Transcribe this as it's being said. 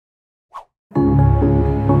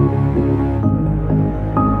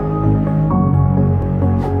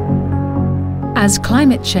As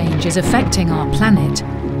climate change is affecting our planet,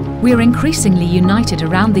 we are increasingly united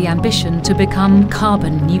around the ambition to become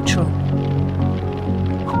carbon neutral.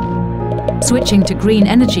 Switching to green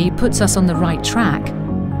energy puts us on the right track,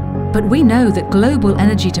 but we know that global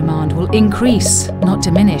energy demand will increase, not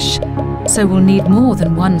diminish, so we'll need more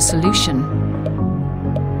than one solution.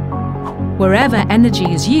 Wherever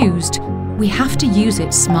energy is used, we have to use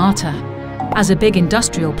it smarter. As a big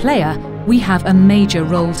industrial player, we have a major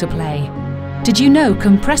role to play. Did you know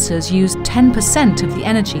compressors use 10% of the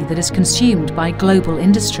energy that is consumed by global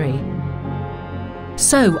industry?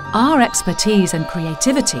 So our expertise and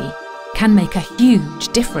creativity can make a huge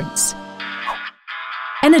difference.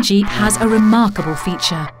 Energy has a remarkable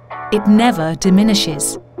feature. It never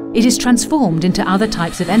diminishes. It is transformed into other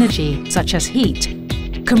types of energy, such as heat.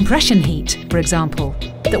 Compression heat, for example,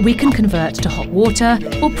 that we can convert to hot water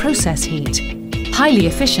or process heat. Highly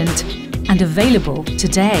efficient and available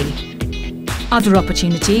today. Other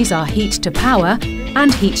opportunities are heat to power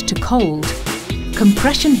and heat to cold.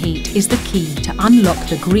 Compression heat is the key to unlock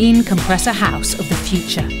the green compressor house of the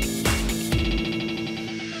future.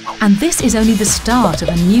 And this is only the start of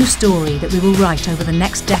a new story that we will write over the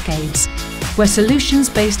next decades, where solutions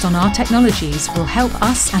based on our technologies will help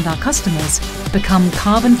us and our customers become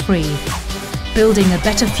carbon-free, building a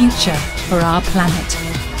better future for our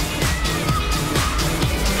planet.